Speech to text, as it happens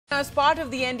As part of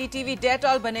the NDTV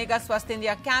Dettol Banega Swasth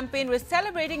India campaign, we're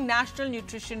celebrating National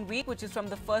Nutrition Week, which is from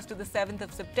the 1st to the 7th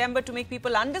of September, to make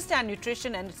people understand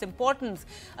nutrition and its importance.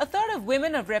 A third of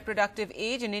women of reproductive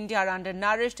age in India are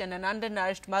undernourished, and an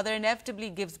undernourished mother inevitably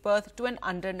gives birth to an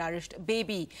undernourished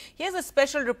baby. Here's a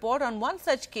special report on one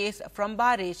such case from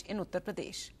Banega in Uttar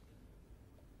Pradesh.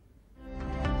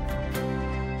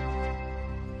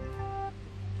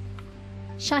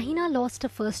 Shaheena lost her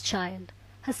first child.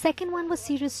 Her second one was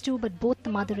serious too, but both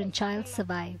the mother and child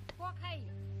survived.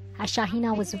 As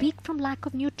Shaheena was weak from lack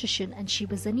of nutrition and she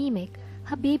was anemic,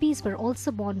 her babies were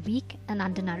also born weak and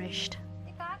undernourished.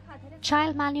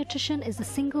 Child malnutrition is the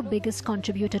single biggest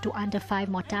contributor to under-5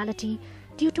 mortality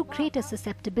due to greater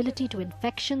susceptibility to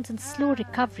infections and slow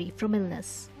recovery from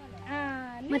illness.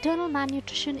 Maternal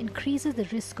malnutrition increases the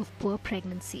risk of poor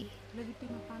pregnancy.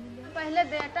 पहले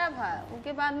बेटा भा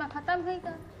उनके बाद में खत्म हो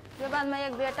गया के बाद में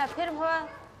एक बेटा फिर हुआ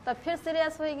तब फिर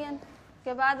सीरियस हो गया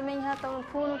के बाद में यहाँ तो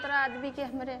खून उतरा आदमी के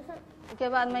हमरे के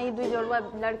बाद में ये दो जोड़वा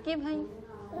लड़की भई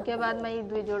के बाद में ये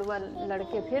दो जोड़वा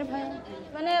लड़के फिर भई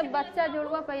मैंने बच्चा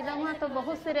जोड़वा पैदा हुआ तो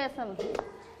बहुत सीरियस हम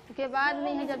के बाद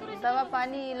में जब दवा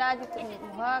पानी इलाज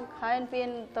हुआ खान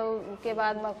पीन तो के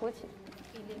बाद में कुछ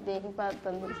देख पा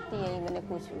तंदुरुस्ती है मैंने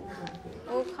कुछ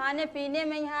वो खाने पीने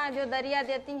में यहाँ जो दरिया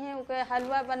देती हैं उके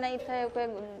हलवा बनाई थे उके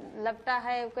लपटा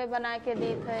है उके बना के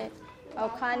दी थे और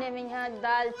खाने में यहाँ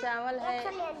दाल चावल है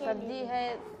सब्जी है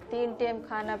 3 टाइम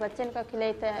खाना बच्चन का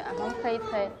खिलाई थे हम खाई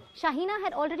थे. Shaheena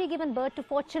had already given birth to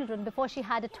 4 children before she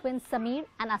had a twin Sameer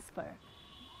and Asper.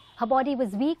 Her body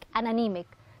was weak and anemic,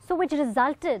 so which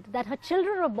resulted that her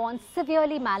children were born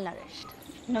severely malnourished.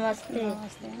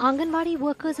 Namaste. Anganwadi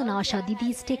workers and Asha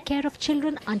Didis take care of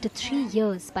children under 3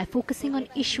 years by focusing on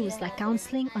issues like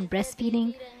counseling on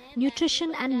breastfeeding,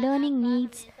 nutrition and learning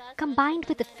needs, combined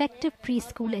with effective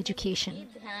preschool education.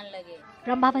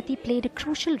 Rambavati played a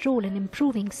crucial role in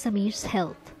improving Sameer's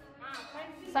health.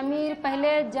 Sameer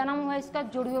पहले जन्म हुआ इसका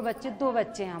जुड़ियों बच्चे 2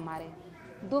 बच्चे हैं हमारे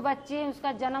 2 बच्चे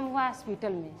उसका जन्म हुआ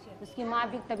हॉस्पिटल में उसकी माँ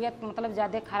भी तबीयत मतलब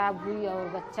ज़्यादा ख़राब हुई और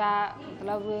बच्चा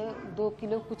मतलब 2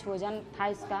 किलो कुछ वजन था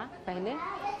इसका पहले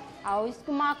और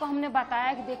इसकी माँ को हमने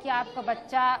बताया कि देखिए आपका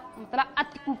बच्चा मतलब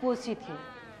अति कुपोषित है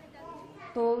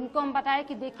तो उनको हम बताया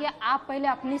कि देखिए आप पहले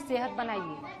अपनी सेहत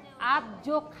बनाइए आप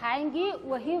जो खाएंगी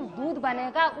वही दूध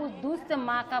बनेगा उस दूध से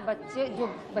माँ का जो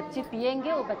बच्चे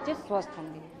पिएंगे वो बच्चे स्वस्थ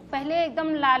होंगे. पहले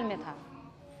एकदम लाल में था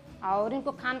और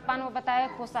इनको खान पान में बताया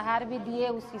पोषाहार भी दिए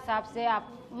उस हिसाब से आप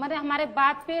मतलब हमारे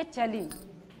बात पे चली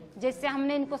जैसे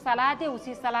हमने इनको सलाह दी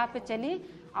उसी सलाह पे चली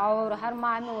और हर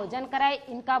माह में वजन कराए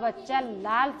इनका बच्चा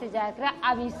लाल से जाकर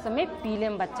अब इस समय पीले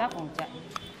में बच्चा पहुंचा.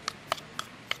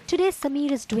 Today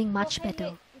Sameer is doing much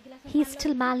better. He is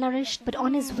still malnourished but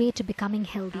on his way to becoming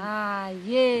healthy.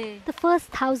 The first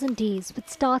 1000 days, which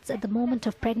starts at the moment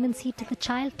of pregnancy till the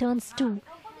child turns 2,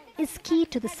 is key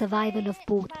to the survival of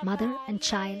both mother and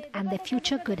child and their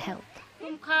future good health.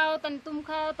 तुम खाओ तन तुम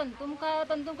खाओ तन तुम खाओ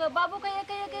तन तुम खाओ बाबू का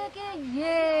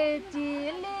ये